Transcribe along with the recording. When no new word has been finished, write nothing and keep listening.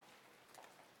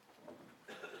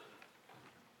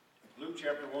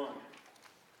chapter 1.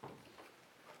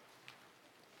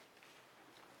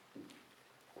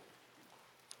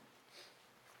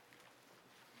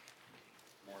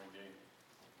 Morning, Dave.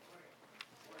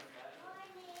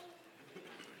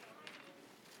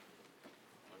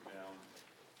 Look down.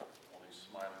 All these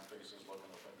smiling faces looking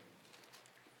up at me.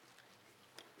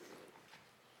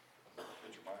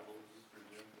 Get your Bible.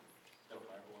 Got a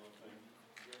Bible on the thing.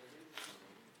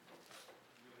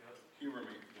 Humor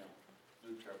me. Yeah.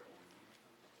 Luke chapter 1.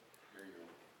 There you go.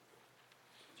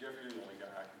 Jeff, you're the only guy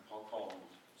I can call on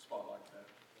a spot like that.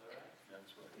 All right.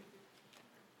 That's right.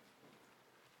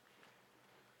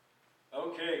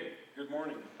 Okay, good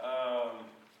morning.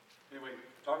 Anyway,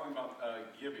 talking about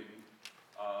giving,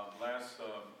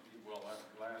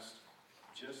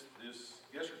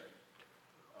 yesterday,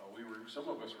 some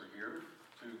of us were here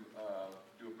to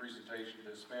do a presentation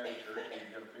to the Spanish church, and you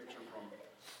got a picture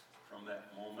from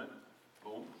that moment.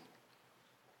 Boom.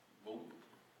 Boom.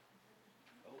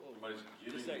 Oh, Somebody's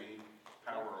giving me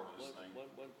power over this thing.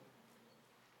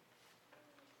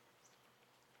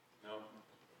 No.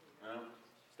 No.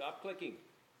 Stop clicking.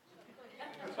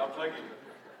 Stop clicking.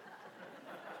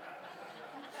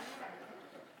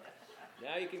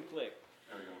 Now you can click.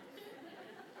 There we go.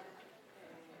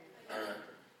 All right.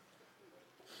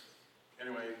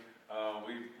 Anyway,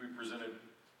 we presented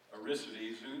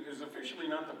Aristides, who is officially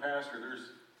not the pastor.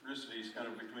 There's Aristides kind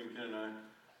of between Ken and I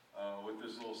with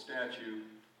this little statue.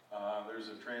 There's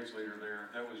a translator there.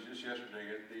 That was just yesterday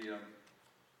at the,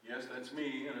 yes, that's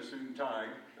me in a suit and tie.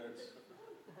 That's,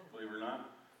 believe it or not.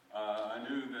 I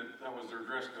knew that was their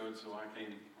dress code, so I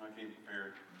came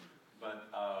prepared. But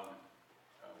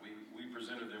we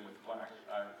presented them with the plaque.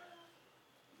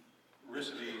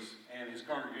 Aristides and his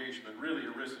congregation, but really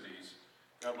Aristides,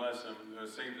 God bless him,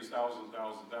 saved us thousands of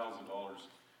dollars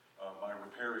by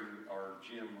repairing our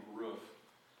gym roof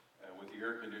with the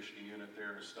air conditioning unit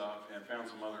there and stuff, and found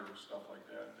some other stuff like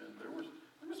that. And there was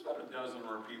about a dozen of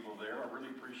our people there. I really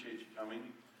appreciate you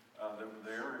coming. That were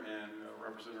there and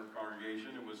represent our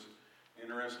congregation. It was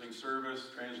interesting service,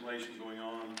 translation going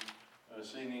on,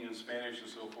 singing in Spanish and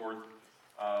so forth.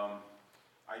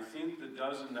 I think the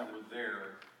dozen that were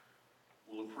there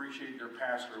will appreciate their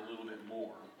pastor a little bit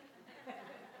more.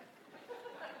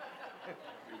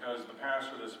 Because the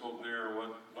pastor that spoke there,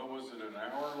 what was it, an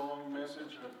hour-long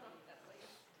message?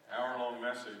 Hour-long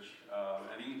message.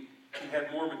 And he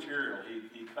had more material.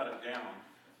 He cut it down.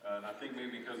 And I think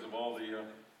maybe because of all the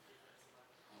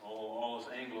all us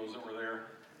Anglos that were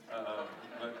there,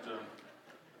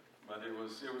 but it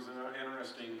was an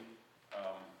interesting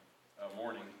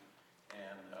morning,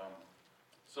 and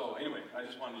so anyway, I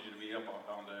just wanted you to be up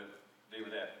on the day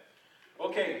with that.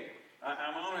 Okay,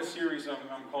 I'm on a series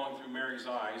I'm calling Through Mary's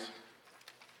Eyes.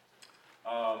 It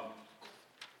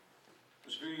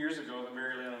was a few years ago that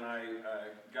Mary Lynn and I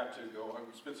got to go. I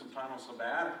spent some time on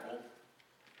sabbatical,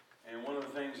 and one of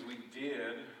the things we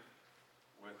did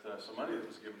with some money that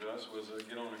was given to us was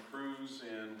get on a cruise,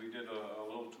 and we did a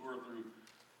little tour through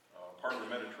part of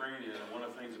the Mediterranean. And one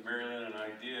of the things that Mary Lynn and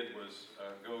I did was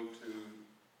go to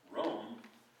Rome,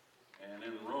 and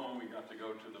in Rome we got to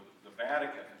go to the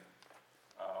Vatican,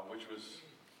 which was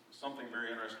something very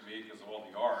interesting to me because of all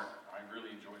the art. I really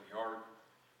enjoyed the art,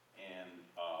 and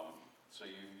so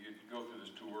you go through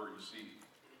this tour and you see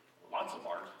lots of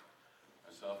art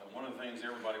and stuff. And one of the things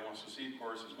everybody wants to see, of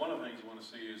course, is one of the things you want to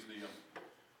see is the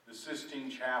Sistine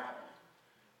Chapel.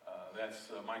 That's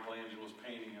Michelangelo's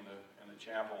painting in the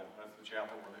chapel. That's the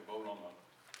chapel where they vote on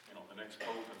the next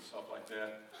pope and stuff like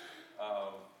that.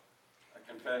 A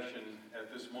confession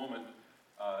at this moment.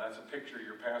 That's a picture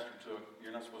your pastor took.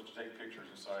 You're not supposed to take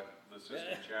pictures inside the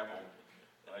Sistine Chapel.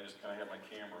 But I just kind of had my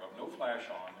camera up, no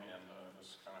flash on, and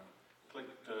just kind of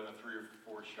clicked 3 or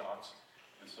 4 shots.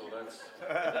 And so that's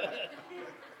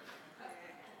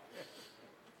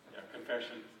yeah,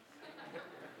 confession.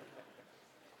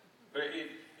 But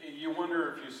you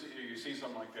wonder if you see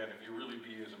something like that, if you really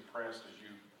be as impressed as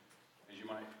you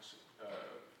might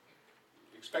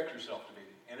expect yourself to be.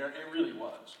 And it really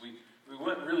was. We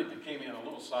came in a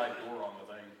little side door on the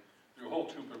thing through a whole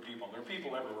troop of people. There are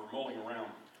people that were mulling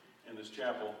around in this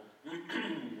chapel,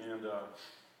 and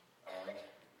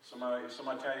some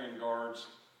Italian guards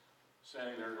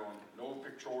standing there going, no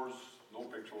pictures,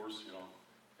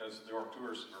 because there are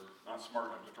tourists that are not smart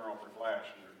enough to turn off their flash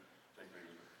and take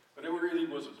pictures. But it really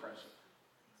was impressive,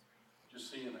 just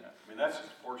seeing that. I mean, that's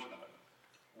just a portion of it.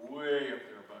 Way up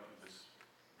there above this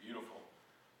beautiful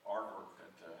artwork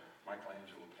that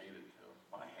Michelangelo painted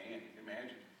by hand, you can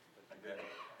imagine, like that.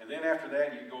 And then after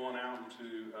that, you go on out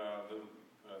into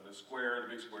the square,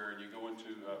 the big square, and you go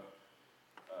into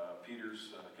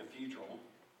Peter's cathedral,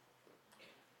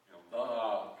 the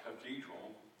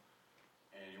cathedral,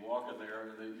 and you walk in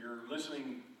there, and you're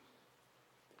listening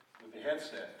with the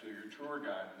headset to your tour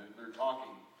guide, and they're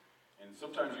talking. And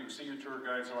sometimes you can see your tour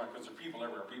guide, so because there are people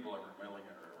everywhere, milling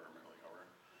over,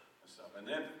 and stuff. And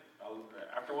then,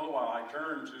 after a little while, I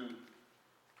turn to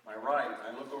my right,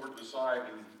 and I look over to the side,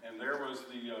 and there was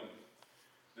the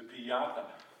Pieta,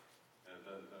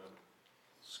 the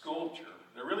sculpture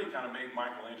that really kind of made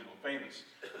Michelangelo famous.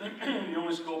 The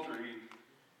only sculpture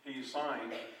he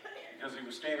signed, because he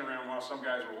was standing around while some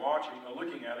guys were watching,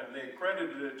 looking at it, and they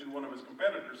credited it to one of his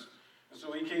competitors. And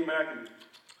so he came back and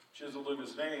chiseled in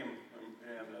his name,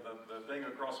 and the thing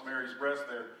across Mary's breast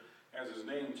there has his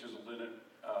name chiseled in it.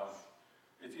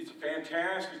 It's a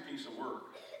fantastic piece of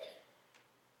work.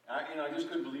 I just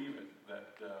couldn't believe it,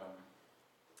 that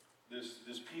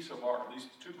this piece of art, these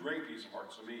two great pieces of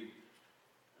art to me,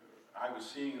 I was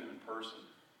seeing them in person.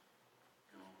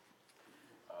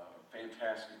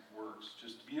 Fantastic works.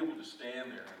 Just to be able to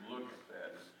stand there and look at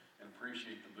that and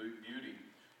appreciate the beauty.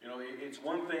 It's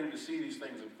one thing to see these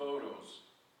things in photos.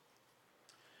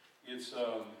 It's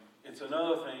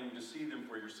another thing to see them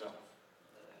for yourself.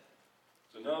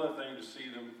 It's another thing to see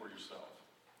them for yourself.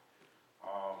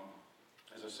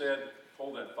 As I said,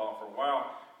 hold that thought for a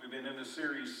while. We've been in this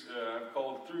series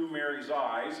called Through Mary's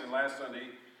Eyes, and last Sunday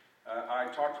I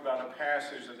talked about a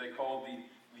passage that they called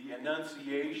the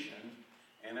Annunciation.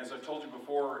 And as I told you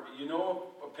before,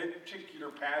 a particular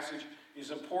passage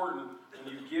is important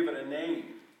when you give it a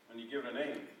name.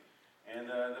 And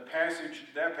that passage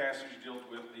dealt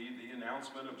with the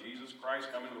announcement of Jesus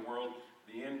Christ coming to the world,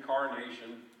 the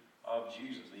incarnation of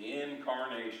Jesus. The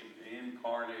incarnation.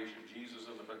 Jesus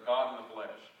of the God in the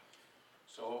flesh.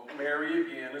 So Mary,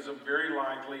 again, is very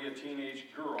likely a teenage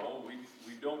girl.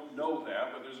 We don't know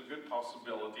that, but there's a good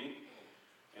possibility.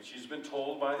 And she's been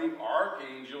told by the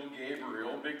Archangel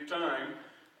Gabriel, big time,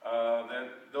 that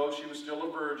though she was still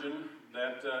a virgin,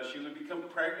 that she would become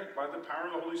pregnant by the power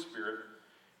of the Holy Spirit,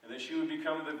 and that she would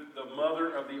become the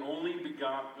mother of the only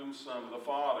begotten Son of the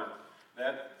Father.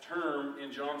 That term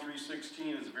in John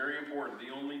 3:16 is very important.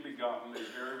 The only begotten is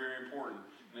very, very important.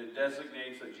 And it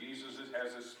designates that Jesus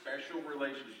has a special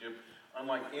relationship,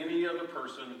 unlike any other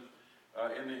person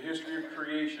in the history of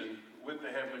creation, with the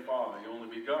Heavenly Father, the only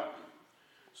begotten.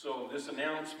 So this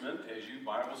announcement, as you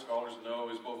Bible scholars know,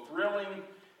 is both thrilling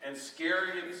and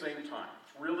scary at the same time.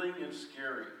 Thrilling and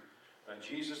scary.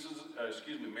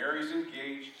 Mary's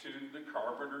engaged to the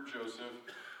carpenter Joseph,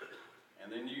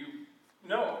 and then you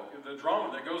know the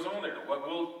drama that goes on there. What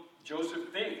will Joseph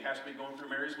think has to be going through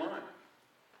Mary's mind?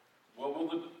 What will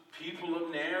the people of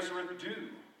Nazareth do?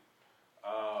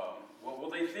 What will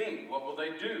they think? What will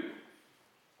they do?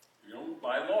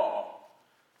 By law,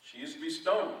 she is to be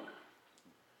stoned.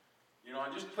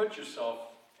 Just put yourself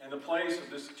in the place of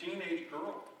this teenage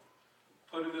girl,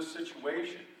 put in this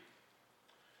situation.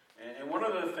 And one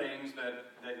of the things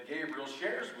that Gabriel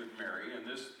shares with Mary in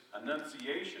this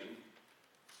Annunciation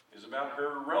is about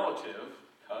her relative,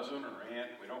 cousin or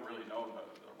aunt, we don't really know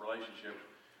the relationship,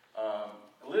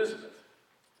 Elizabeth.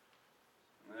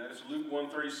 And that's Luke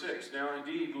 1:36. Now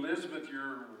indeed, Elizabeth,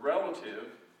 your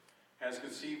relative, has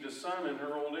conceived a son in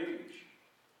her old age.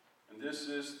 And this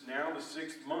is now the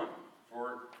 6th month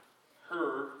for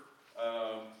her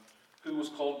who was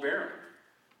called barren.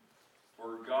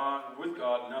 For with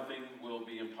God, nothing will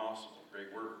be impossible.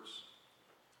 Great words.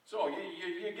 So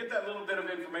you get that little bit of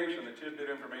information, the tidbit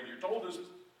information. You're told this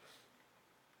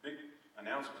big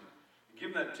announcement. You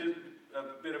give them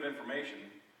that bit of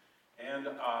information, and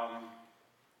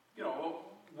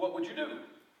what would you do?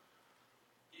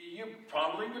 You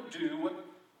probably would do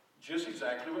just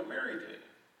exactly what Mary did.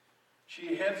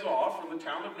 She heads off from the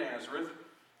town of Nazareth,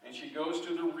 and she goes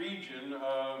to the region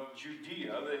of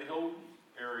Judea, the hilly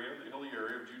area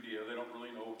of Judea. They don't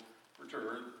really know for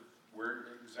sure where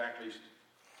exactly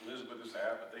Elizabeth is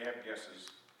at, but they have guesses.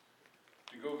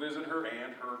 To go visit her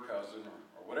aunt, her cousin,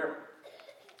 or whatever.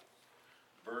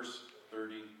 Verse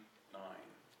 39.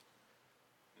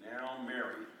 Now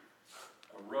Mary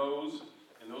arose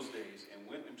in those days and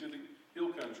went into the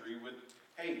hill country with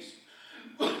haste.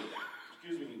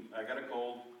 Excuse me, I got a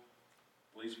cold.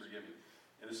 Please forgive me.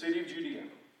 In the city of Judea,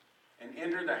 and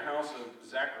entered the house of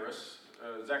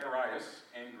Zacharias,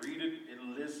 and greeted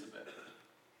Elizabeth.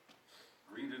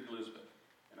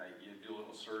 And you do a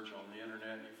little search on the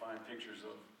internet, and you find pictures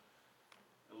of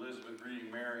Elizabeth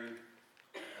greeting Mary.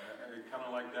 Kind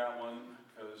of like that one,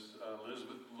 because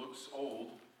Elizabeth looks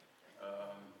old.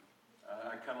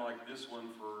 I kind of like this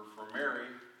one for Mary,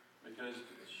 because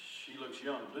she looks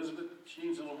young. Elizabeth, she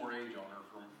needs a little more age on her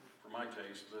for my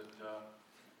taste, but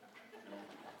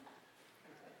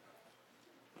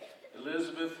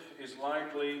Elizabeth is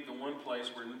likely the one place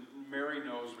where Mary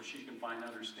knows where she can find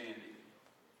understanding.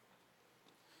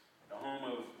 The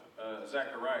home of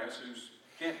Zacharias, who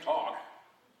can't talk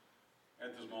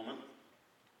at this moment.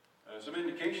 Some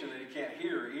indication that he can't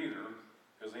hear either,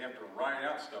 because they have to write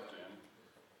out stuff to him.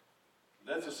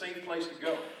 That's a safe place to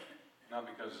go. Not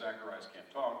because Zacharias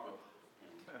can't talk, but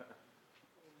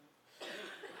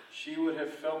she would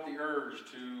have felt the urge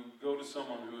to go to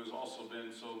someone who has also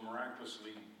been so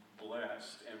miraculously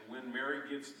blessed. And when Mary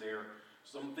gets there,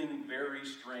 something very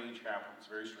strange happens.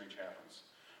 Very strange happens.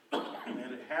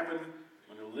 And it happened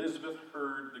when Elizabeth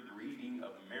heard the greeting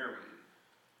of Mary.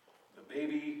 The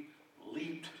baby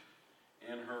leaped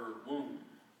in her womb.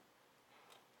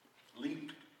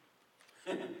 Leaped.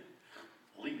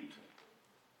 Leaped.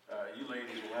 You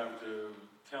ladies will have to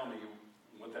tell me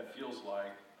what that feels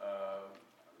like.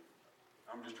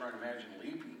 I'm just trying to imagine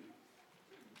leaping.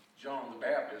 John the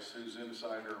Baptist, who's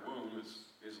inside her womb,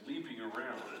 is leaping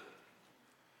around.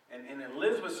 And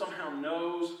Elizabeth somehow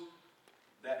knows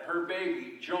that her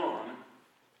baby, John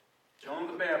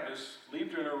the Baptist,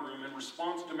 leaped in her womb in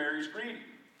response to Mary's greeting.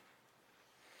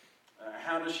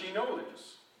 How does she know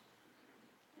this?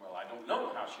 Well, I don't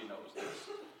know how she knows this.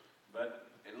 But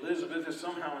Elizabeth is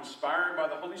somehow inspired by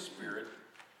the Holy Spirit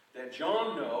that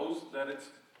John knows that it's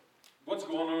what's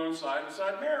going on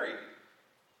inside Mary.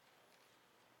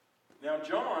 Now,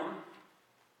 John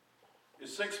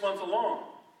is 6 months along.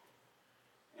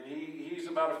 And he's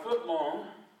about a foot long.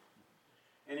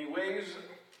 And he weighs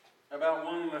about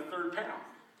 1 1/3 pounds.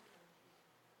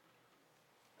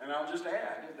 And I'll just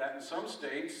add that in some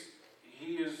states,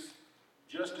 he is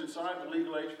just inside the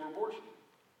legal age for abortion.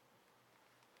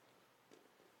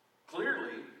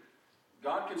 Clearly,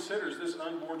 God considers this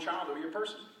unborn child to be a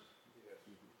person.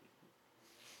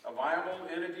 A viable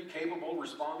entity capable of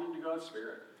responding to God's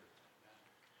Spirit.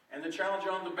 And the child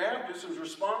John the Baptist is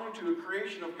responding to a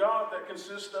creation of God that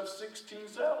consists of 16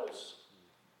 cells.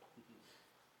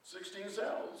 16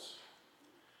 cells.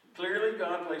 Clearly,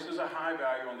 God places a high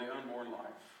value on the unborn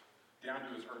life, down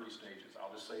to its early stages.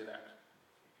 I'll just say that,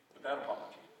 without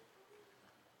apology.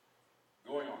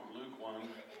 Going on, Luke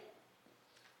 1,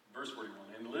 verse 41.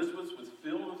 And Elizabeth was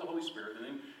filled with the Holy Spirit,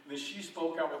 and then she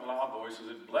spoke out with a loud voice and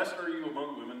said, "Blessed are you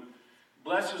among women,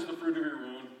 blessed is the fruit of your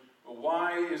womb. But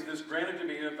why is this granted to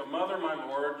me that the mother of my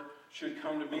Lord should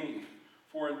come to me?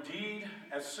 For indeed,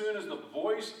 as soon as the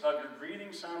voice of your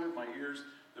greeting sounded in my ears,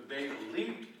 the babe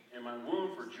leaped in my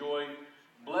womb for joy.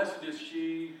 Blessed is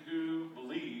she who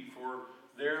believed, for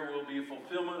there will be a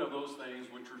fulfillment of those things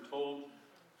which were told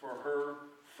for her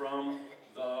from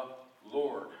the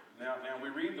Lord." Now we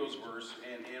read those verses,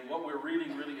 and what we're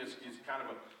reading really is kind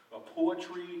of a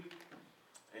poetry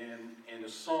and a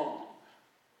song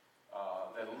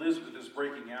that Elizabeth is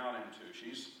breaking out into.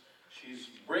 She's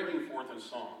breaking forth in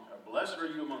song. Blessed are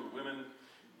you among women,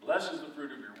 blessed is the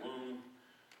fruit of your womb.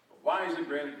 But why is it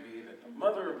granted to me that the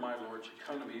mother of my Lord should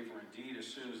come to me? For indeed, as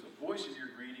soon as the voice of your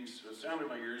greetings sounded in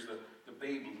my ears, the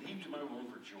babe leaped in my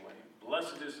womb for joy.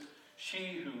 Blessed is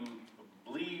she who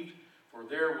believed, for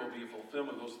there will be a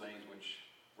fulfillment of those things which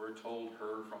were told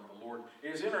her from the Lord.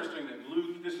 It is interesting that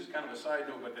Luke, this is kind of a side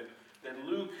note, but that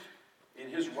Luke, in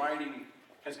his writing,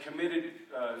 has committed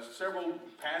several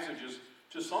passages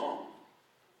to song.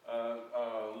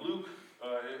 Luke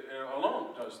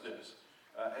alone does this.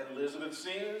 Elizabeth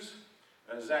sings,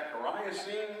 Zacharias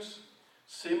sings,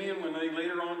 Simeon, when they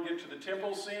later on get to the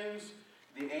temple, sings,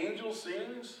 the angel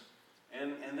sings,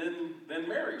 and then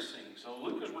Mary sings. So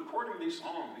Luke is recording these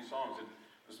songs.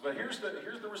 But here's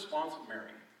the response of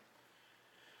Mary.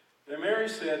 Then Mary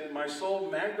said, "My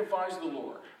soul magnifies the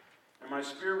Lord, and my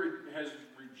spirit has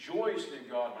rejoiced in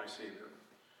God my Savior.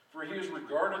 For he has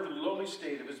regarded the lowly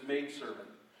state of his maidservant.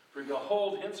 For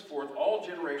behold, henceforth all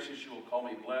generations she will call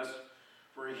me blessed.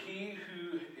 For he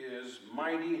who is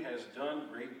mighty has done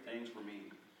great things for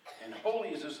me. And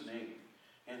holy is his name.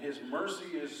 And his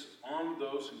mercy is on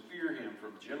those who fear him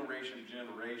from generation to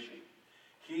generation.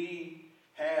 He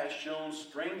has shown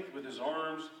strength with his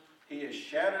arms. He has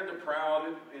shattered the proud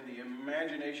in the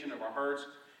imagination of our hearts.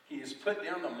 He has put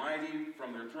down the mighty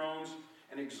from their thrones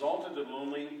and exalted the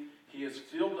lonely. He has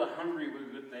filled the hungry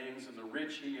with good things, and the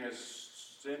rich he has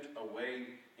sent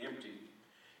away empty.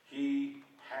 He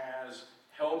has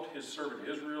helped his servant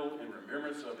Israel in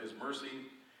remembrance of his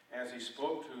mercy, as he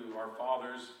spoke to our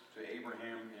fathers, to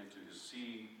Abraham, and to his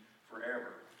seed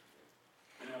forever."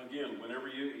 Now again, whenever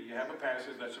you have a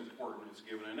passage that's important, it's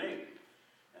given a name.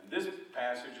 And this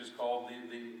passage is called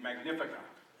the Magnificat.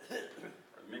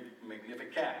 Or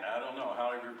Magnificat. I don't know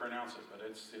how you pronounce it, but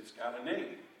it's got a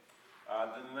name.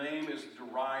 The name is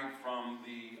derived from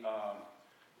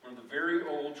from the very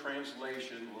old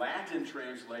translation, Latin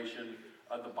translation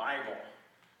of the Bible,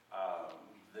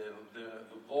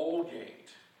 the Vulgate.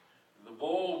 The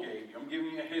Vulgate, I'm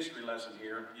giving you a history lesson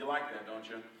here. You like that, don't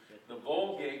you? The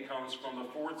Vulgate comes from the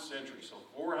 4th century, so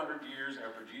 400 years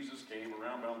after Jesus came,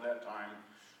 around that time,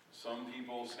 some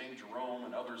people, St. Jerome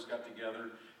and others got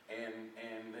together,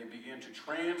 and they began to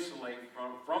translate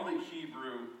from the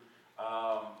Hebrew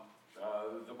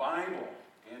the Bible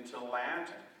into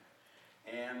Latin.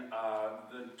 And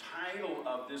the title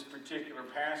of this particular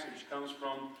passage comes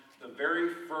from the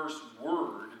very first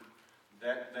word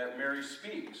that Mary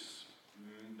speaks,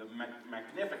 the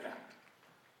Magnificat.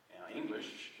 Now,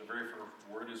 English, the very first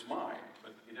word is my,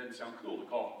 but it doesn't sound cool to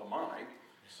call it the my,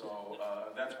 so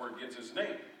that's where it gets its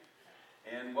name.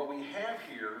 And what we have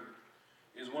here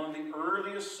is one of the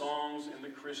earliest songs in the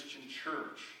Christian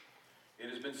church. It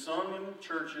has been sung in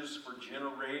churches for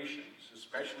generations,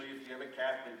 especially if you have a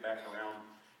Catholic background.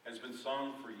 It has been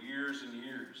sung for years and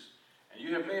years. And you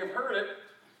may have heard it,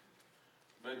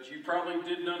 but you probably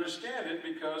didn't understand it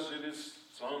because it is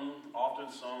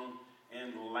often sung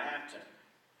in Latin.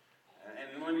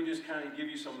 And let me just kind of give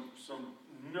you some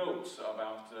notes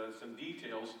about, some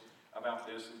details about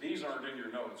this. These aren't in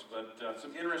your notes, but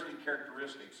some interesting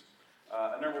characteristics.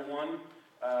 Number one,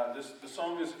 the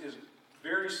song is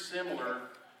very similar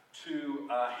to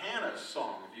Hannah's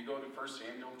song. If you go to 1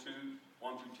 Samuel 2,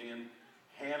 1 through 10,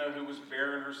 Hannah, who was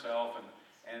barren herself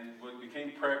and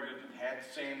became pregnant and had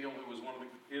Samuel, who was one of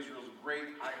Israel's great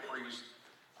high priests.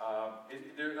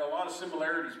 There are a lot of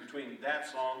similarities between that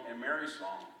song and Mary's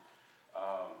song.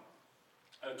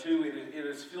 Two, it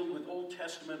is filled with Old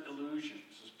Testament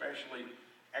allusions, especially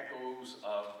echoes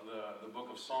of the book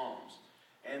of Psalms.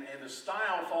 And the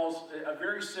style follows a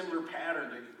very similar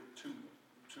pattern to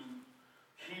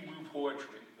Hebrew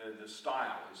poetry. The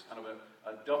style is kind of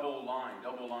a double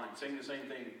line, saying the same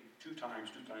thing two times.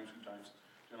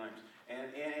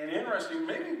 And interesting,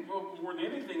 maybe more than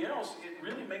anything else, it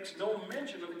really makes no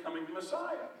mention of the coming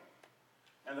Messiah.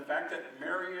 And the fact that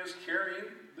Mary is carrying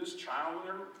this child in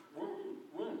her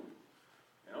womb.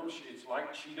 You know, it's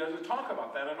like she doesn't talk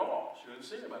about that at all. She doesn't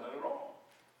sing about it at all.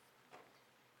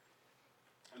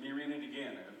 Let me read it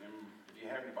again, and if you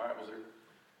have your Bibles there.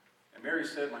 And Mary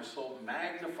said, "My soul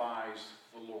magnifies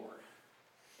the Lord.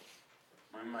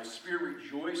 My spirit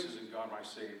rejoices in God my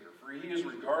Savior, for he has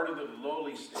regarded the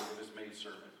lowly state of his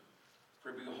maidservant.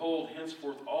 For behold,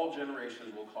 henceforth all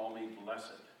generations will call me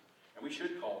blessed." And we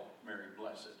should call Mary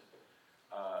blessed.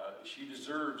 She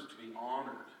deserves to be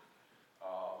honored.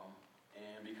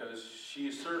 And because she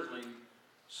has certainly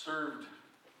served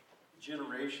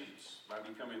generations by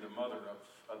becoming the mother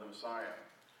of the Messiah.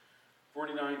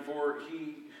 49, "For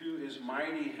he who is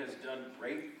mighty has done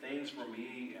great things for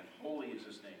me, and holy is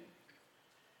his name.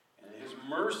 And his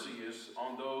mercy is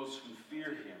on those who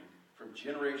fear him from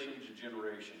generation to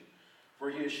generation. For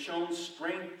he has shown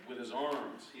strength with his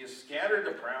arms. He has scattered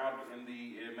the proud in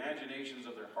the imaginations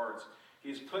of their hearts. He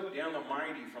has put down the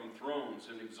mighty from thrones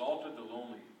and exalted the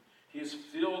lonely. He has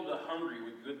filled the hungry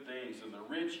with good things, and the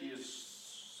rich he has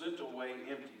sent away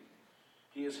empty.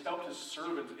 He has helped his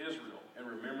servant Israel in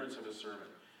remembrance of his servant.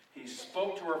 He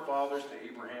spoke to our fathers, to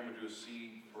Abraham, and to his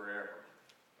seed forever."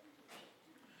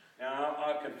 Now,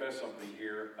 I'll confess something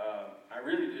here. I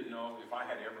really didn't know if I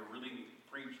had ever really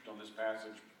preached on this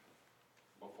passage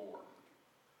before.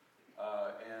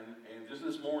 And just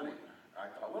this morning, I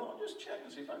thought, well, I'll just check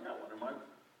and see if I got one in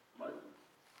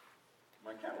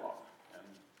my catalog.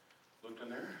 And looked in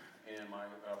there, and my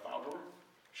file drawer,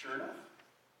 sure enough,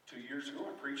 2 years ago,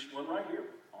 I preached one right here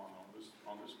on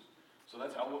this. So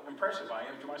that's how impressive I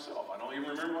am to myself. I don't even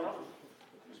remember what I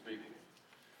was speaking.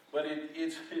 But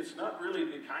it's not really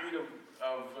the kind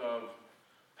of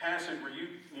passage where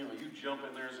you jump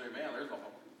in there and say, man, there's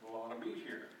a lot of meat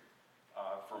here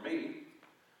for me.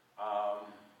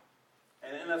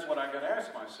 And that's what I got to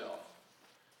ask myself.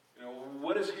 You know,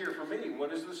 what is here for me?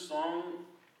 What is this song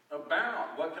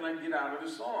about? What can I get out of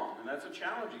this song? And that's a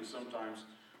challenging sometimes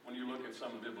when you look at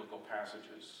some biblical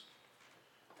passages.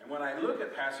 And when I look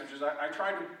at passages, I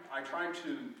try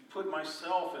to put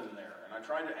myself in there, and I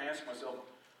try to ask myself,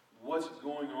 what's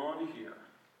going on here?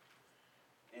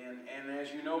 And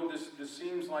as you know, this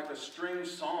seems like a strange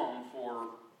song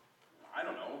for, I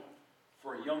don't know,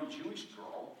 for a young Jewish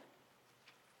girl.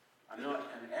 I'm not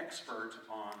an expert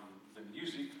on the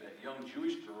music that young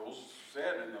Jewish girls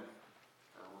said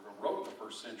or wrote in the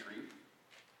first century.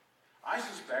 I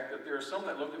suspect that there are some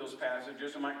that look at those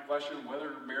passages and might question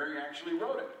whether Mary actually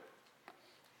wrote it.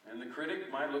 And the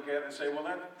critic might look at it and say, well,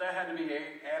 that had to be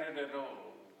added at a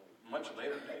much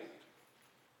later date.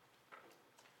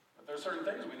 But there are certain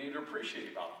things we need to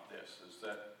appreciate about this, is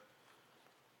that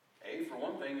For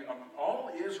one thing,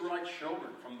 all Israelite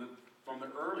children from the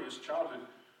earliest childhood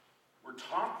were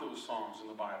taught those songs in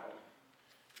the Bible.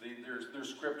 There's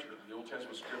scripture, the Old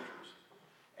Testament scriptures.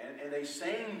 And they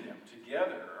sang them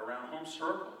together around home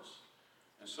circles.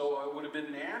 And so it would have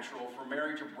been natural for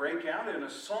Mary to break out in a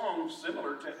song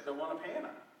similar to the one of Hannah.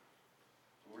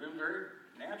 It would have been very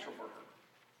natural for her.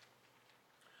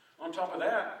 On top of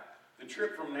that, the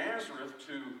trip from Nazareth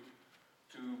to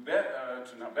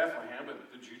not Bethlehem,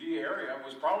 but the Judea area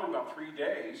was probably about 3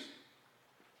 days.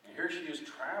 And here she is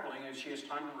traveling, and she has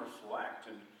time to reflect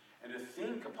and to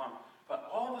think about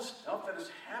all the stuff that is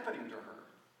happening to her.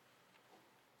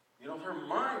 You know, her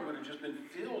mind would have just been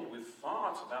filled with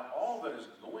thoughts about all that is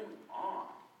going on.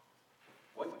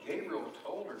 What Gabriel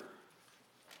told her.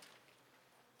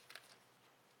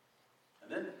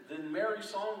 And then Mary's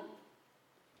song,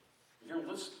 you know,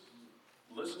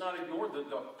 let's not ignore the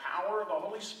power of the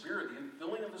Holy Spirit, the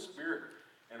infilling of the Spirit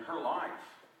in her life.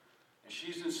 And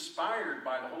she's inspired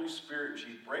by the Holy Spirit.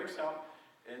 She breaks out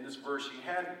in this verse. She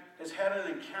has had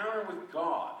an encounter with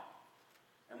God.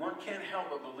 And one can't help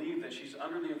but believe that she's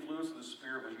under the influence of the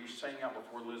Spirit when she's sang out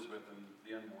before Elizabeth and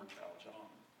the unborn child, John.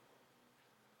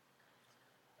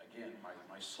 Again,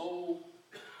 my soul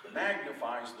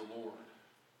magnifies the Lord.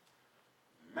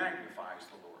 Magnifies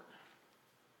the Lord.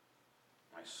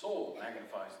 My soul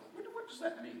magnifies the Lord. What does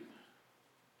that mean?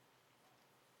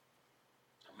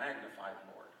 To magnify the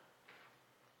Lord.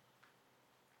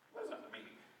 What does that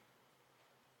mean?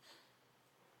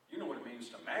 You know what it means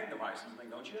to magnify something,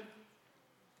 don't you?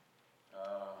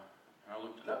 I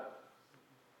looked it up.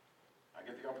 I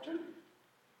get the opportunity.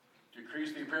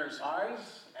 Decrease the apparent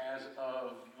size as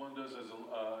one does as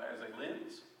a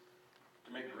lens.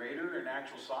 To make greater in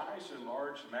actual size, to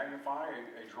enlarge, to magnify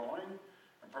a drawing,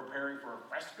 and preparing for a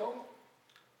fresco.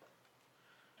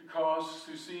 To cause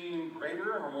to seem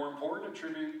greater or more important,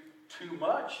 attribute too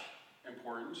much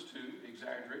importance, to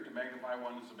exaggerate, to magnify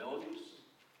one's abilities.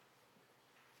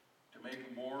 To make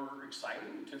it more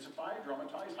exciting, intensify,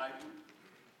 dramatize, heighten.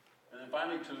 And then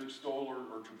finally to extol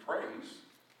or to praise.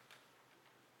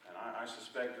 And I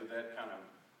suspect that kind of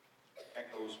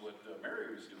echoes what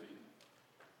Mary was doing.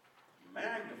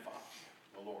 Magnify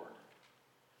the Lord.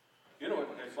 You know what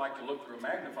it's like to look through a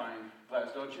magnifying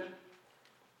glass, don't you?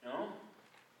 You know?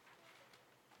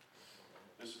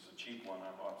 This is a cheap one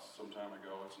I bought some time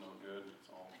ago. It's no good.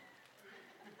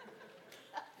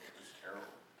 It's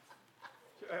terrible.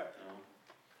 You know?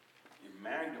 You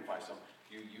magnify something.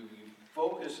 You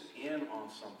focus in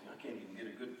on something. I can't even get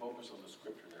a good focus on the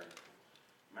scripture there.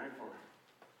 Magnify.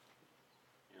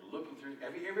 You're looking through.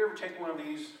 Have you ever taken one of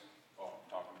these? Oh,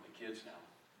 I'm talking to the kids now.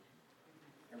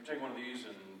 Ever take one of these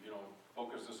and, you know,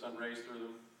 focus the sun rays through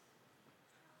them?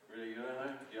 Really, you done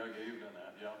that? Yeah, you've done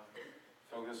that, yeah.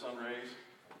 Focus sun rays.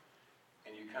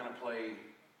 And you kind of play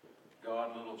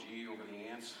God, little G over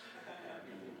the ants.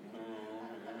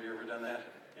 Have you ever done that?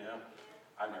 Yeah?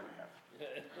 I never have.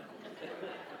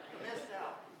 Missed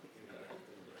out.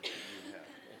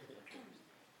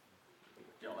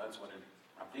 You know, that's what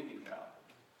I'm thinking about.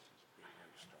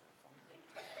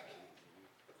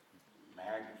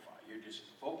 Magnify. You're just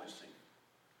focusing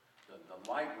the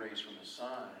light rays from the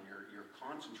sun, and you're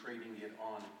concentrating it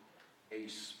on a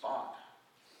spot.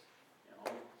 You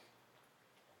know,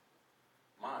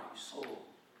 my soul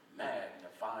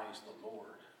magnifies the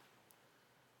Lord.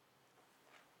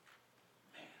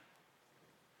 Man,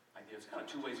 it's kind of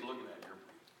two ways of looking at it. You're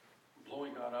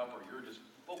blowing God up, or you're just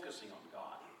focusing on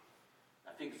God.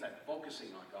 I think it's that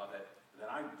focusing on God that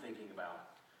I'm thinking about.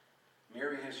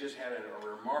 Mary has just had a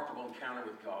remarkable encounter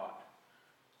with God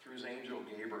through his angel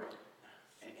Gabriel.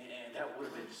 And that would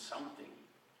have been something.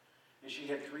 And she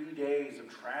had 3 days of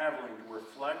traveling to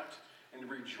reflect and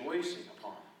rejoicing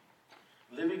upon,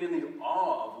 living in the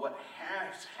awe of what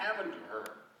has happened to her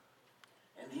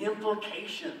and the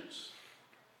implications.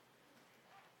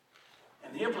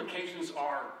 And the implications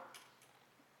are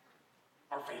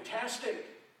fantastic.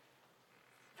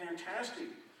 Fantastic.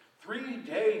 3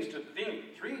 days to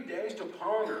think, 3 days to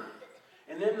ponder.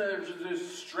 And then there's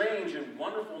this strange and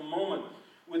wonderful moment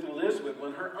with Elizabeth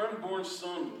when her unborn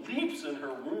son leaps in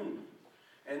her womb.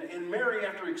 And Mary,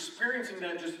 after experiencing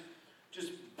that,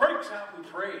 just breaks out in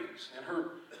praise. And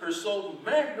her soul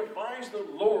magnifies the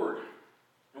Lord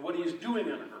and what he is doing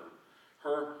in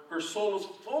her. Her soul is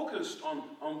focused on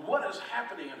what is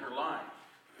happening in her life.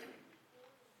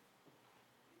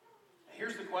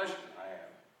 Here's the question I have.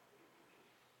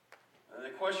 The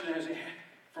question is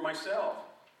for myself.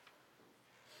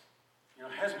 You know,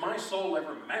 has my soul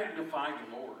ever magnified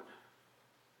the Lord?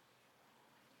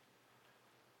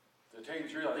 To tell you the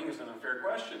truth, I think it's an unfair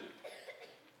question.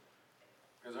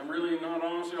 Because I'm really not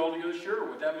honestly altogether sure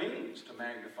what that means, to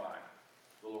magnify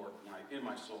the Lord in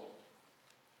my soul.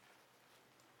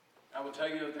 I will tell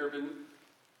you that there have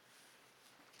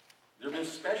been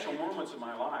special moments in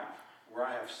my life where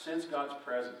I have sensed God's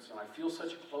presence and I feel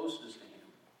such a closeness to Him.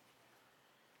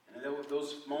 And in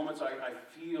those moments I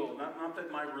feel, not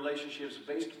that my relationship is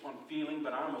based upon feeling,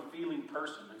 but I'm a feeling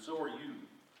person, and so are you.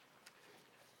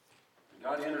 And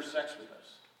God intersects with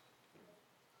us.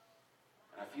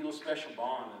 And I feel a special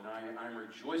bond, and I'm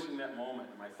rejoicing in that moment,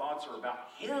 and my thoughts are about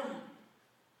Him.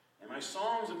 And my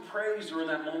songs of praise during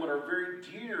that moment are very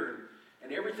dear,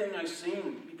 and everything I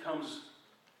sing becomes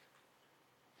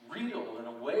real in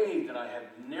a way that I have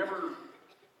never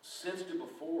sensed it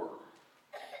before.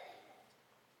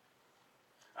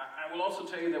 I will also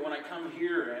tell you that when I come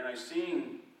here and I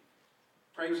sing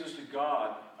praises to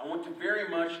God, I want to very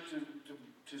much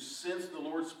to sense the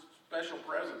Lord's special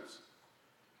presence.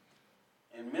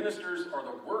 And ministers are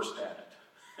the worst at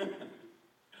it.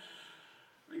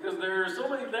 Because there are so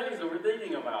many things that we're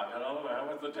thinking about.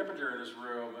 What's the temperature in this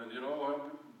room? And,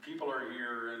 people are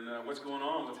here, and what's going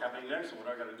on, what's happening next, and what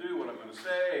I got to do, what I'm going to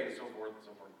say, and so forth and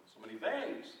so forth. So many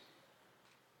things.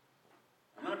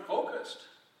 I'm not focused.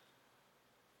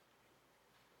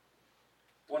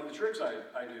 One of the tricks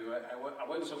I do, I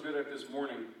wasn't so good at this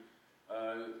morning,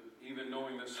 even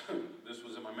knowing this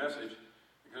was in my message,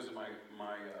 because of my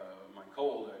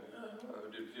cold. I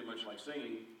didn't feel much like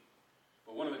singing.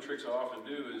 But one of the tricks I often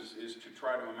do is to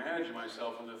try to imagine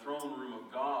myself in the throne room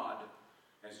of God,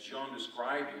 as John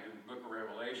described it in the book of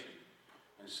Revelation,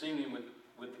 and singing with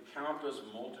the countless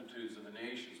multitudes of the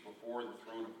nations before the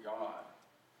throne of God.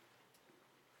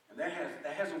 And that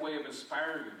has a way of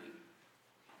inspiring me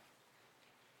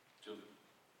to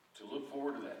look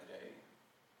forward to that day.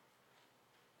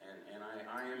 And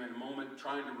I am in a moment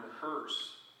trying to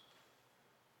rehearse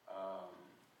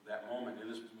that moment. And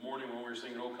this morning when we were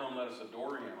singing, "Oh, Come, Let Us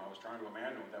Adore Him," I was trying to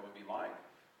imagine what that would be like.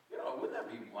 Wouldn't that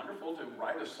be wonderful to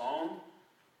write a song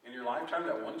in your lifetime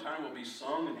that one time will be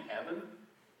sung in heaven?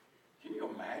 Can you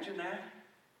imagine that?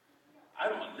 I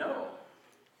don't know.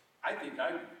 I think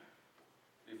I'd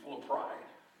be full of pride.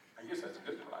 I guess that's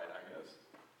good pride, I guess.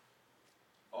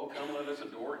 Oh, come, let us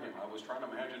adore Him. I was trying to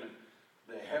imagine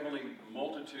the heavenly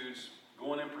multitudes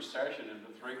going in procession in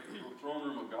the throne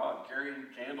room of God, carrying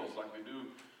candles like we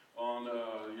do on,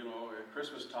 at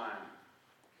Christmas time.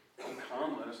 Oh,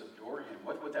 come, let us adore Him.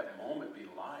 What would that moment be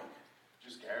like?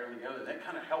 Just gathering together. That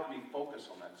kind of helped me focus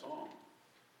on that song.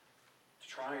 To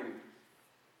try and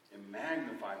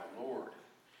magnify the Lord.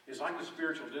 It's like a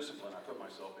spiritual discipline I put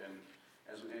myself in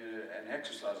as an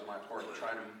exercise on my part to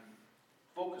try to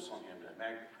focus on Him, to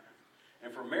magnify Him.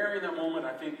 And for Mary in that moment,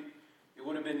 I think it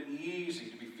would have been easy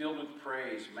to be filled with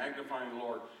praise, magnifying the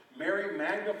Lord. Mary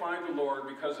magnified the Lord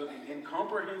because of the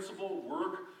incomprehensible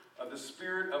work of the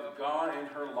Spirit of God in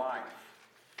her life.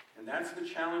 And that's the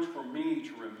challenge for me,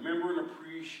 to remember and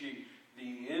appreciate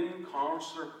the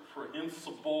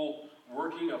incomprehensible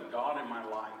working of God in my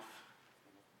life.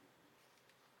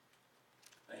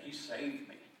 That He saved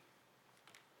me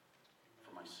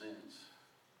from my sins.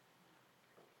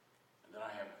 And that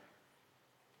I have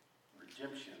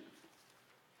redemption.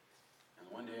 And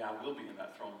one day I will be in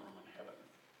that throne room in heaven,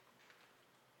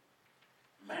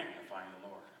 magnifying the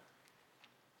Lord.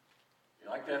 You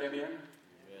like that, amen? Amen.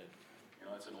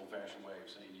 That's an old-fashioned way of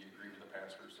saying you agree with the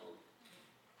pastor, so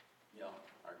yeah,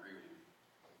 I agree with him.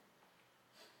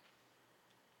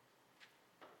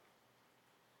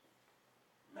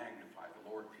 Magnify the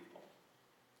Lord, people.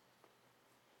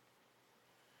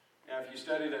 Now, if you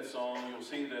study that song, you'll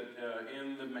see that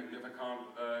in the Magnificat,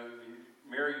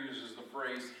 Mary uses the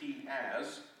phrase, "He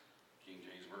has," King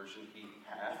James Version, "He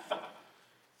hath,"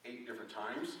 8 different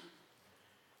times.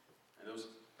 And those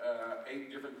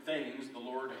 8 different things the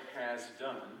Lord has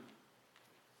done.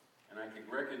 And I can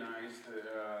recognize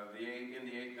the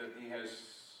 8 that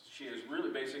she has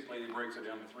really basically breaks it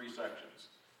down to 3 sections.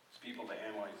 It's people to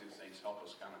analyze these things, help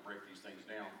us kind of break these things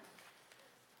down.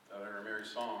 That are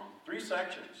Mary's song. 3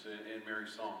 sections in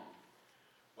Mary's song.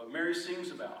 What Mary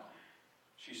sings about.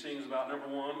 She sings about, number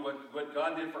 1, what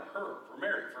God did for her, for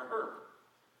Mary, for her.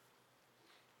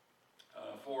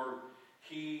 For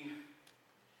He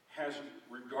has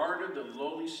regarded the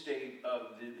lowly state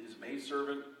of His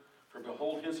maidservant. For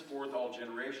behold, henceforth all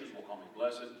generations will call me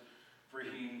blessed. For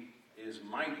He is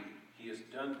mighty. He has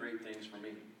done great things for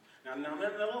me. Now,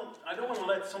 I don't want to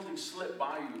let something slip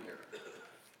by you there.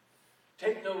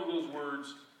 Take note of those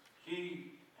words.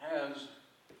 He has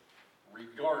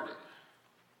regarded.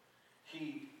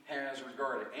 He has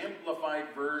regarded.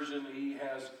 Amplified version, He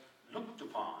has looked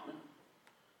upon.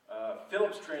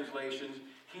 Phillips translation,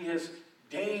 He has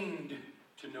deigned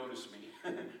to notice me.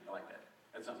 I like that.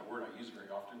 That's not the word I use very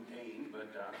often, gain, but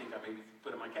I think I may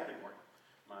put it in my category,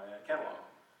 my catalog.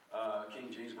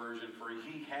 King James Version, for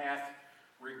he hath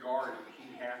regarded.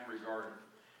 He hath regarded.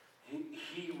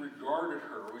 He regarded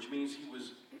her, which means he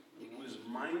was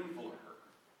mindful of her.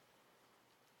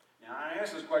 Now, I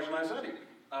asked this question last Sunday.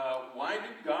 Why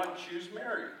did God choose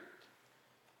Mary?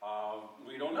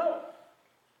 We don't know.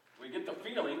 We get the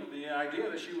feeling, the idea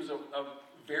that she was a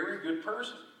very good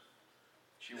person.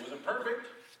 She wasn't perfect.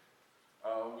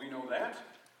 We know that.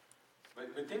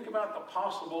 But think about the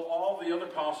possible, all the other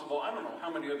possible, I don't know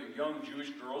how many other young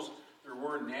Jewish girls there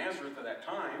were in Nazareth at that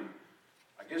time.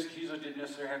 I guess Jesus didn't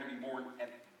necessarily have to be born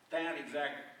at that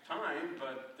exact time,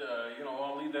 but,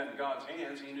 I'll leave that in God's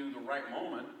hands. He knew the right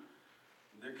moment.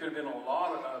 There could have been a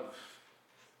lot of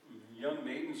young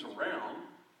maidens around,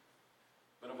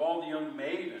 but of all the young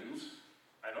maidens,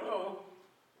 I don't know,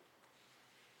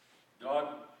 God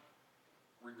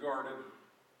regarded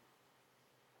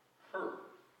her.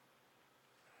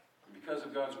 And because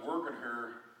of God's work in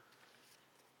her,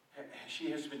 she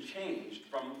has been changed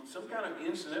from some kind of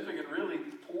insignificant, really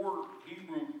poor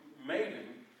Hebrew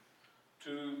maiden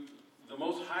to the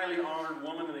most highly honored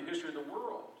woman in the history of the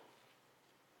world.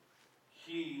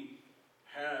 He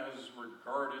has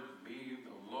regarded me,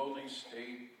 the lowly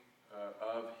state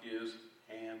of his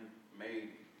handmaid.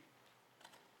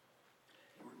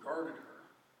 He regarded her.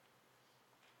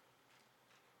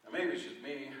 Now maybe it's just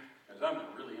me, because I'm a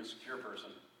really insecure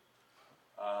person.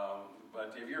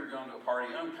 But have you ever gone to a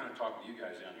party? I'm kind of talking to you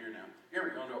guys down here now. You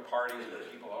ever gone to a party and there's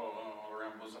people all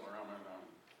around, bustling around,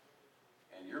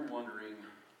 and you're wondering,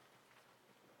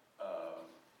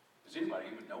 does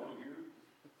anybody even know I'm here?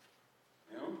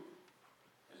 You know?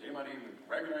 Does anybody even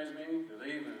recognize me? Do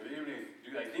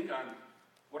they think I'm,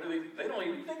 what do they don't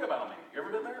even think about me. You ever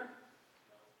been there?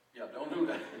 Yeah, don't do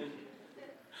that.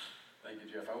 Thank you,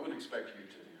 Jeff. I wouldn't expect you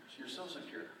to. You're so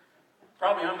secure.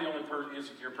 Probably I'm the only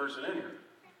insecure person in here.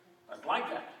 I'd like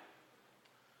that.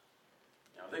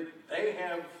 Now, they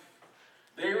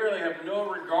really have no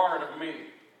regard of me.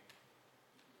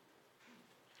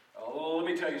 Oh, let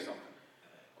me tell you something.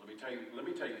 Let me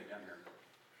tell you down here.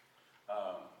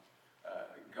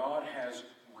 God has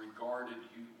regarded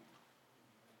you.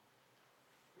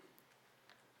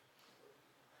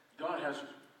 God has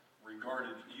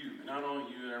regarded you. Not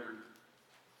only you, every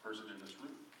person in this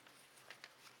room.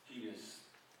 He is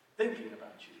thinking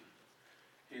about you.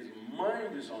 His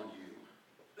mind is on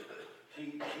you.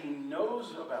 He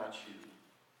knows about you.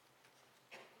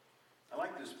 I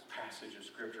like this passage of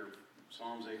Scripture,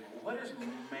 Psalms 8. What is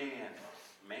man?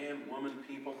 Man, woman,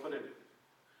 people, put it.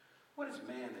 What is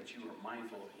man that you are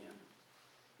mindful of him?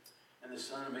 And the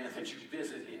Son of Man that you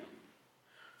visit him?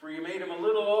 For you made him a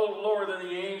little lower than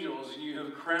the angels, and you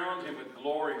have crowned him with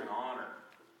glory and honor.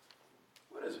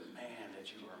 What is man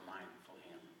that you are mindful of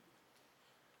him?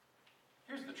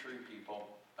 Here's the truth, people.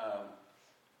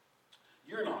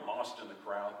 You're not lost in the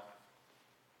crowd.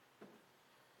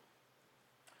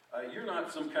 You're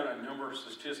not some kind of number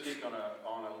statistic on a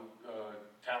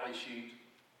tally sheet.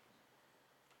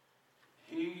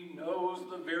 He knows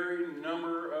the very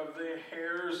number of the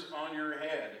hairs on your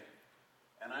head.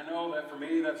 And I know that for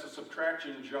me, that's a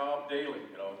subtraction job daily.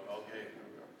 Okay.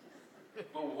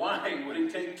 But why would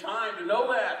it take time to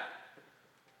know that?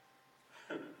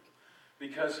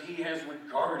 Because he has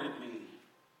regarded me.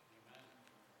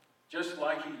 Just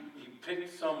like he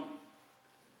picked some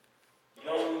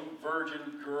young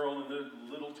virgin girl in the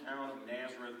little town of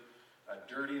Nazareth, a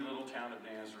dirty little town of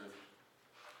Nazareth.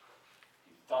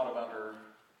 He thought about her.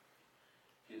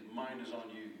 His mind is on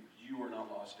you. You are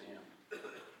not lost to him.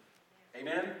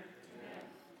 Amen? Amen.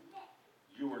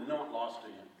 You are not lost to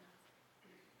him.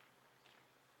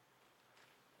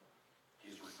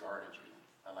 He's regarded you.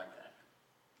 I like that.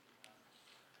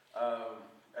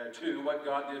 2, what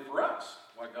God did for us.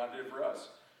 What God did for us.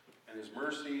 And his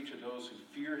mercy to those who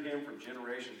fear him from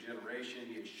generation to generation.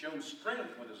 He has shown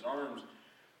strength with his arms.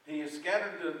 He has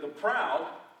scattered the proud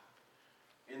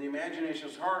in the imagination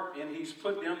of his heart, and he's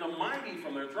put down the mighty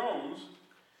from their thrones.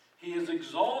 He has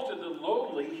exalted the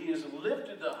lowly. He has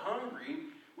lifted the hungry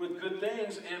with good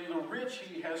things, and the rich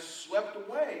he has swept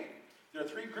away. There are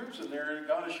 3 groups in there, and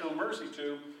God has shown mercy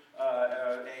to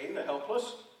A, the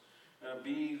helpless,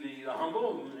 B, the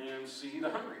humble, and C, the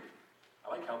hungry. I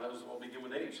like how those all begin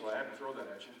with H, so I had to throw that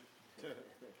at you.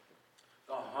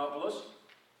 The helpless,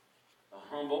 the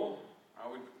humble.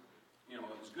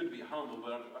 It's good to be humble,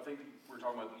 but I think we're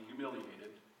talking about the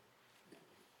humiliated.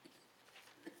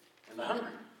 And the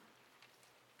hungry.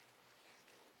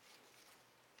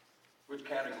 Which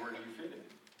category do you fit in?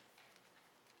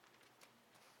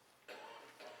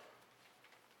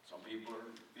 Some people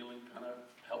are feeling kind of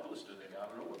helpless today. I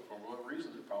don't know for what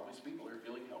reason. There probably some people are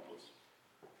feeling helpless.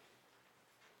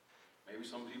 Maybe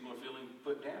some people are feeling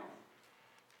put down,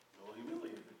 a little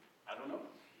humiliated. I don't know.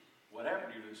 What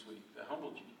happened to you this week that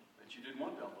humbled you, that you didn't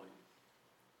want to humble you?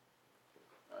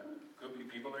 Could be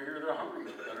people that are here, they're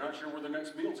hungry. They're not sure where their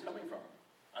next meal's coming from.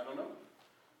 I don't know.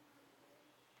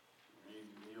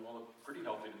 You all look pretty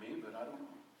healthy to me, but I don't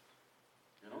know.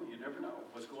 You know, you never know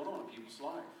what's going on in people's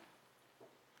life.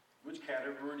 Which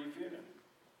category do you fit in?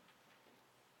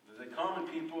 The common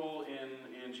people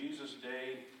in Jesus'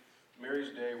 day,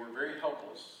 Mary's day, were very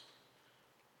helpless,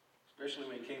 especially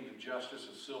when it came to justice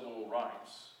and civil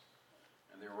rights.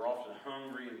 And they were often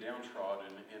hungry and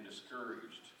downtrodden and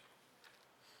discouraged.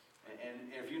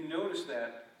 And if you notice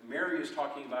that, Mary is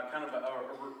talking about kind of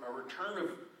a return of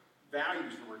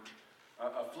values,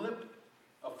 a flip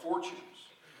of fortunes.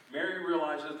 Mary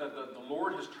realizes that the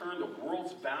Lord has turned the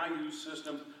world's value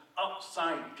system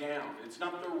upside down. It's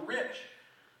not the rich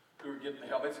who are getting the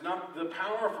help. It's not the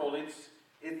powerful. It's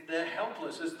the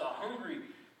helpless. It's the hungry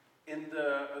and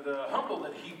the humble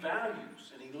that he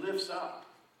values and he lifts up.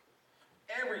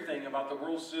 Everything about the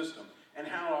world system and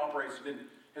how it operates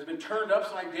has been turned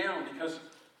upside down because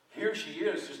here she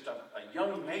is, just a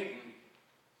young maiden,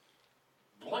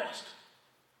 blessed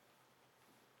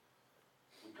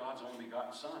with God's only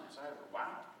begotten Son. Wow.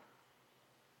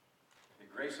 The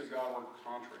grace of God worked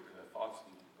contrary to the thoughts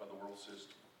of the world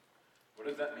system. What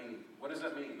does that mean? What does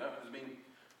that mean? That does mean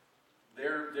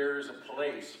there is a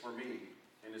place for me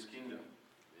in his kingdom.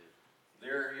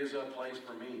 There is a place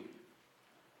for me.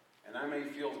 And I may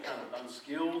feel kind of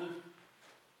unskilled.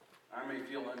 I may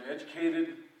feel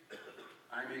uneducated.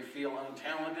 I may feel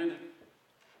untalented.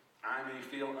 I may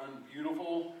feel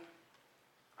unbeautiful.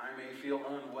 I may feel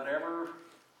unwhatever.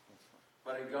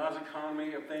 But in God's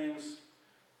economy of things,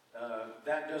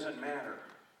 that doesn't matter.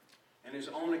 In his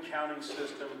own accounting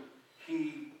system,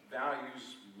 he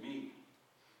values me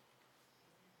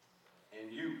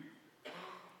and you.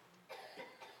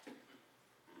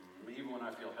 Even when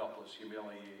I feel helpless,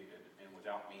 humiliated, and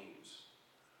without means,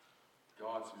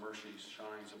 God's mercy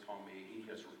shines upon me. He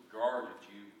has regarded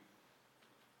you.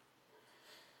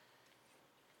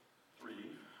 3,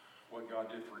 what God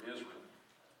did for Israel.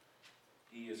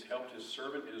 He has helped his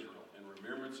servant Israel in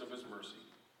remembrance of his mercy.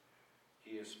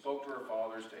 He has spoke to our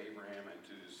fathers, to Abraham, and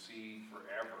to his seed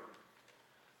forever.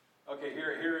 Okay,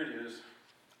 here it is.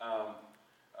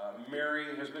 Mary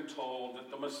has been told that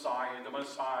the Messiah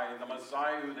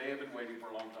who they have been waiting for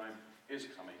a long time is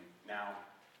coming now.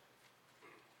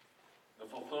 The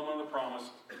fulfillment of the promise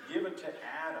given to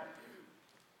Adam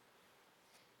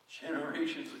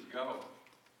generations ago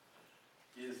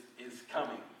is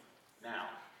coming now.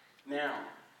 Now.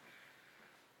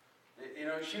 You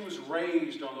know, she was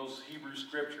raised on those Hebrew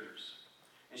scriptures.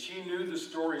 And she knew the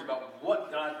stories about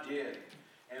what God did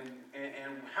and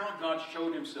how God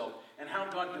showed himself and how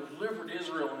God delivered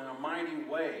Israel in a mighty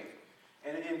way.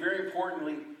 And very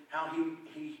importantly, how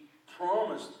he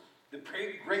promised the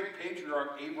great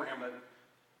patriarch Abraham that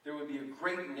there would be a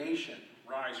great nation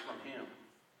rise from him.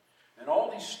 And all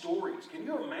these stories, can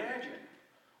you imagine?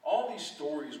 All these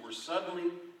stories were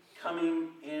suddenly coming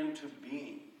into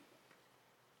being.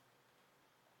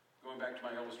 Going back to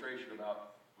my illustration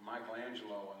about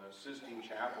Michelangelo and the Sistine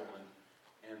Chapel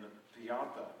and the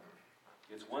Piazza.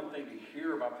 It's one thing to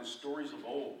hear about the stories of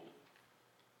old.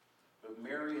 But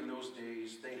Mary in those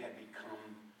days, they had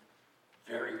become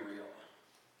very real.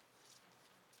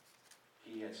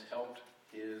 He has helped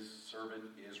his servant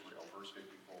Israel, verse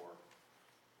 54.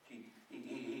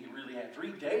 He really had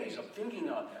 3 days of thinking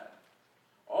on that.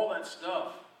 All that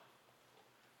stuff.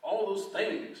 All those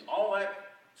things. All that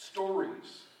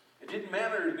stories. It didn't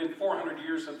matter it had been 400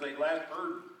 years since they last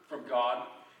heard from God.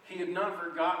 He had not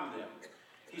forgotten them.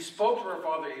 He spoke to our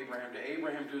father Abraham, to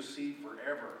Abraham to his seed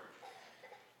forever.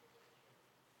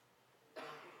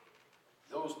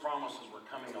 Those promises were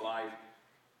coming alive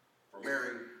for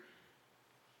Mary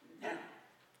now,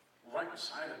 right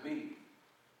beside of me.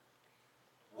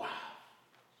 Wow.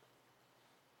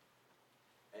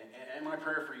 And my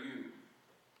prayer for you,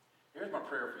 here's my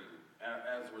prayer for you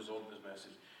as a result of this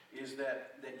message, is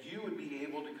that you would be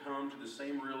able to come to the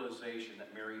same realization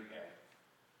that Mary had.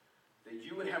 That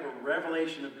you would have a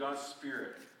revelation of God's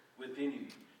Spirit within you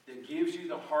that gives you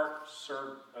the heart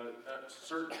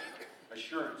certain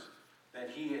assurance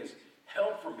that he has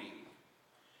helped for me.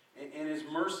 In his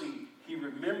mercy, he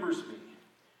remembers me.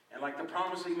 And like the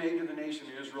promise he made to the nation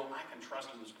of Israel, I can trust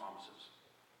in his promises.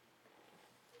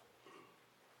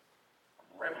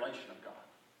 A revelation of God.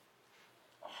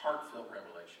 A heartfelt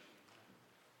revelation.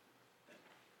 That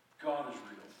God is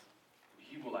real.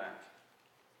 He will act.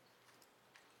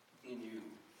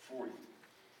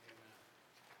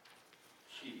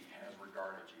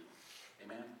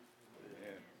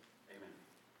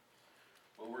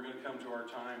 our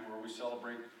time where we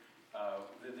celebrate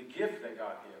the gift that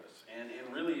God gave us. And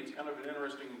really, it's kind of an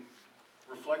interesting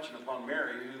reflection upon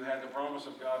Mary, who had the promise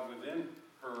of God within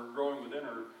her, growing within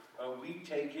her. We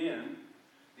take in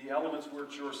the elements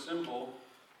which are a symbol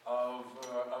of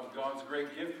God's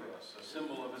great gift for us, a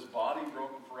symbol of his body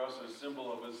broken for us, a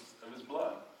symbol of his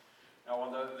blood. Now,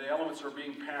 when the elements are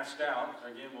being passed out,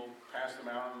 again, we'll pass them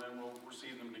out and then we'll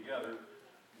receive them together.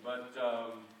 But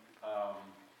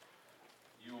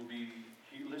you will be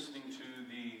listening to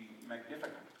the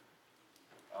Magnificat.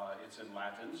 It's in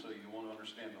Latin, so you won't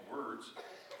understand the words,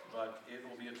 but it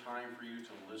will be a time for you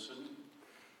to listen,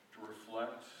 to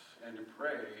reflect, and to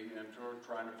pray, and to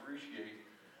try and appreciate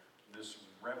this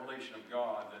revelation of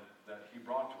God that he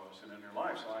brought to us and in your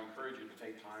life. So I encourage you to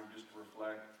take time just to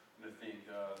reflect and to think.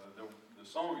 The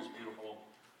song is beautiful,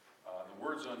 the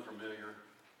words unfamiliar,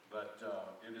 but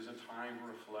it is a time to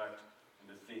reflect and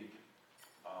to think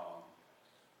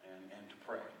and to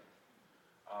pray.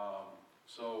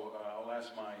 So I'll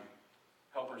ask my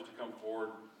helpers to come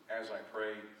forward as I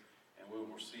pray, and we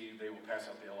will receive. They will pass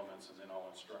out the elements, and then I'll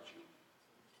instruct you.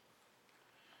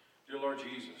 Dear Lord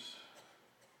Jesus,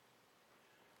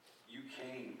 you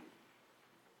came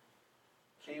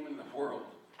in the world,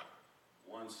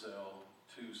 1 cell,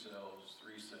 2 cells,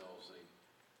 3 cells,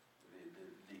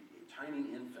 the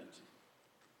tiny infant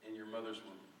in your mother's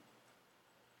womb.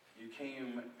 You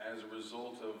came as a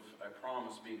result of a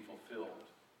promise being fulfilled.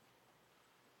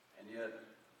 And yet,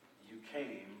 you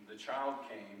came, the child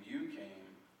came, you came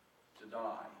to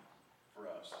die for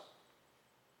us.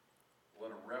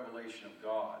 What a revelation of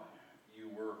God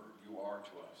you are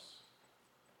to us.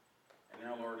 And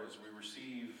now, Lord, as we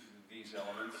receive these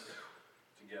elements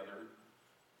together,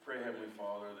 pray, Heavenly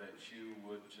Father, that you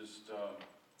would just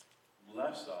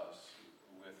bless us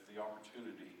with the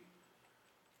opportunity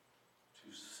to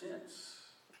sense,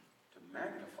 to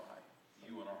magnify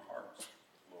you in our hearts,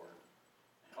 Lord.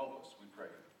 Help us, we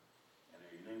pray. And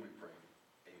in your name we pray.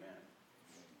 Amen.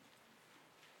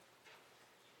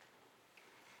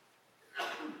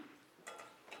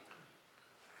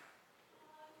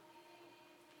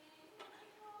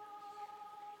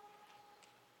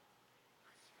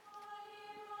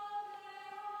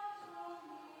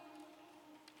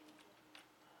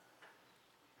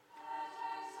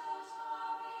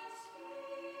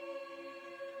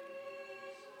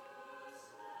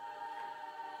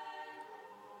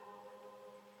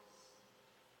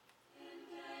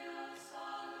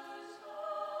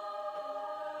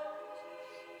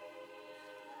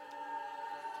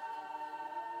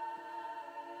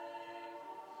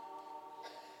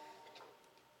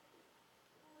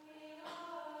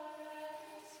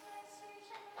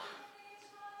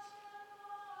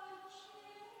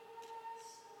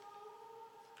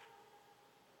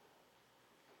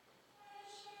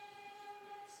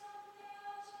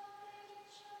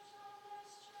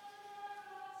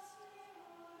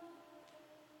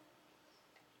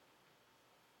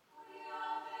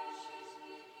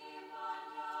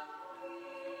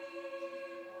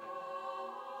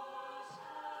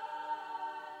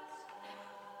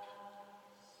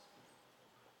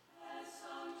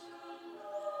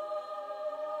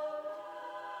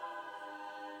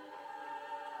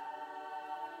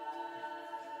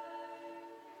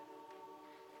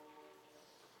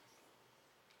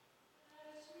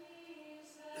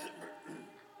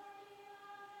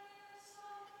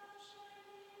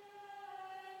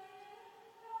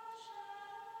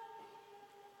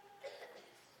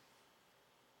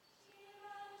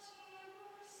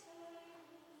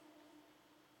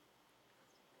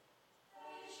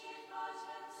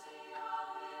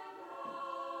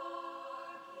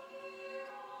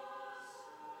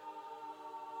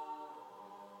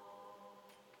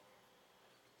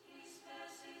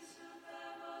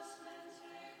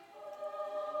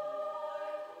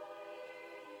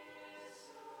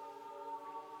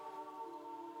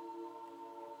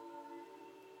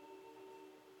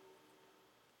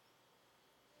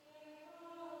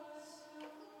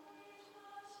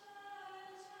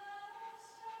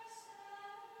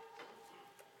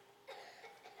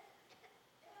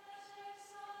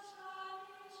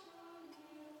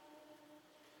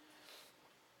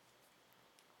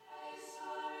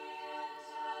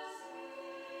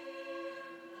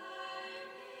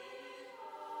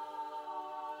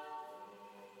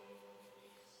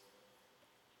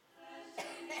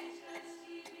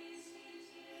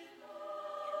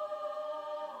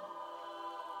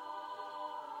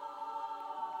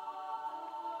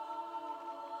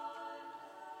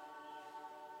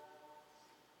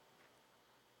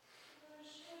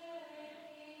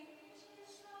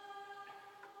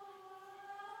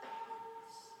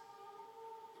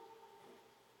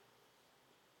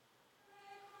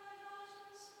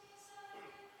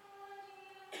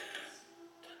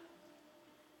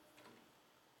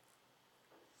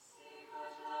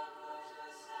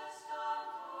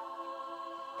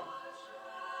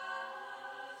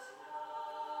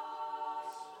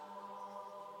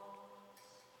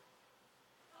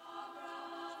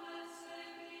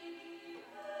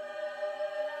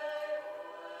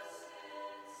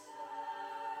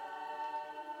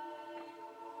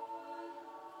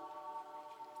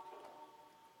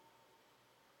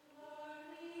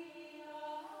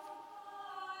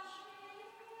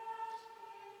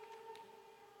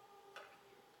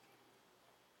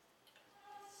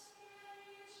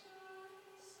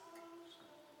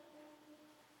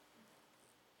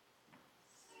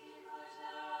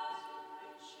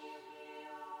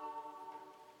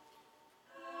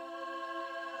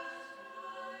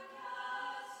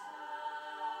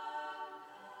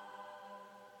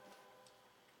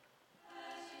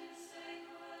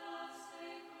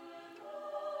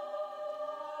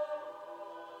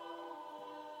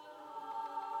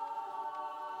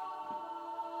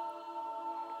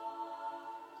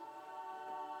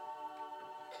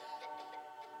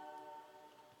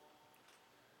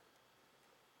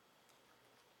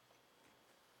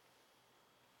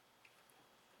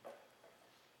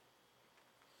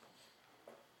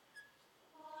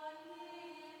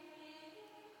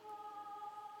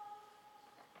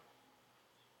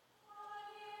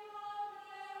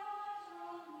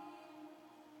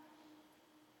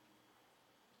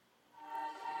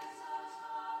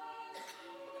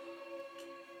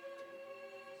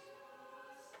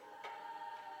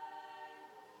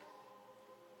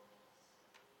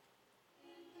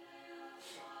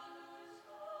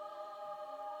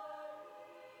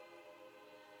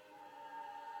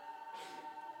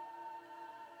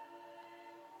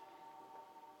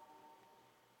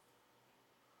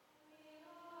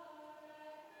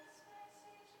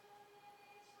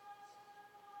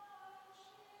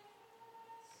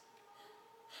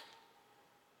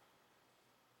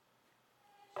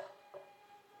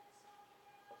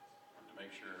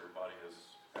 make sure everybody has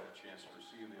had a chance to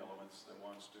receive the elements that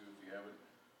wants to. If you haven't,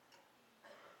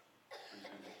 please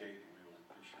indicate and we will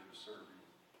be sure to serve you.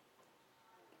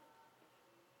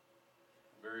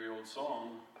 A very old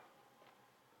song,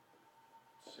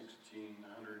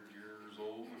 1600 years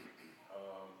old,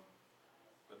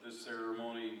 but this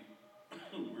ceremony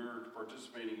we're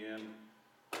participating in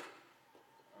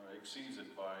exceeds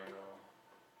it by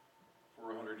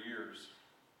 400 years.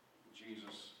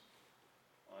 Jesus,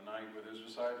 on a night with his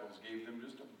disciples, gave them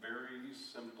just a very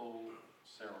simple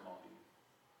ceremony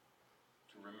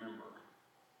to remember.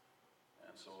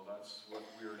 And so that's what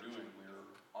we are doing. We are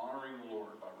honoring the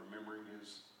Lord by remembering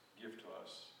his gift to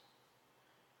us.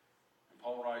 And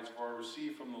Paul writes, "For I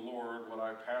received from the Lord what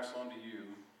I pass on to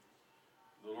you.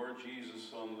 The Lord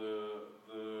Jesus, on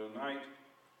the night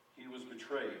he was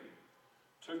betrayed,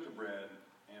 took the bread,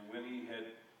 and when he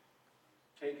had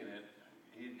taken it,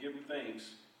 he had given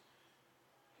thanks.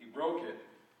 He broke it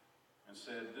and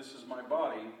said, 'This is my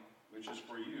body, which is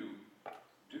for you.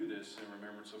 Do this in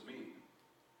remembrance of me.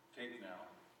 Take now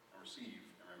and receive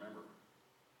and remember.'"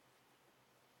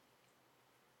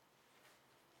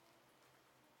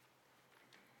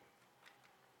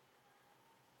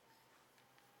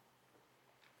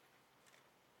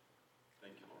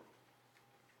 Thank you, Lord.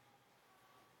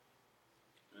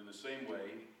 And in the same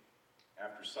way,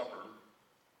 after supper,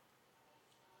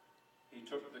 he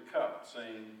took the cup,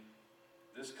 saying,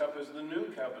 "This cup is the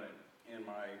new covenant in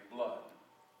my blood.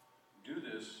 Do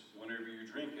this whenever you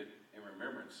drink it in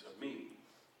remembrance of me.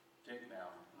 Take now,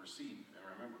 receive, and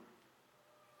remember."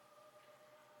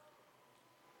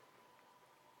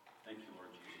 Thank you,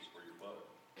 Lord Jesus, for your blood.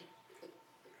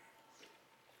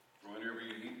 For whenever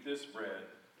you eat this bread,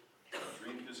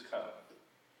 drink this cup,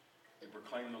 you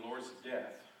proclaim the Lord's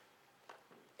death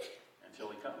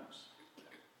until he comes.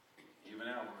 Even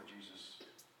now, Lord Jesus,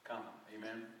 come.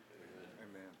 Amen.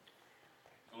 Amen.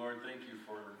 Lord, thank you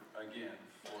for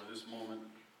this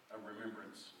moment of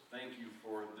remembrance. Thank you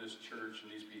for this church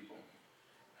and these people.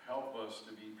 Help us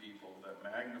to be people that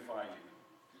magnify you.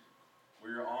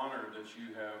 We are honored that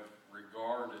you have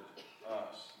regarded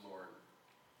us, Lord,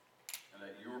 and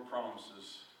that your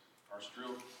promises are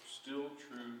still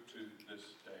true to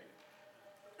this day.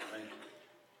 Thank you.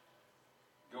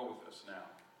 Go with us now.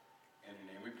 In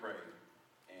your name we pray.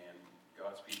 And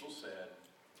God's people said,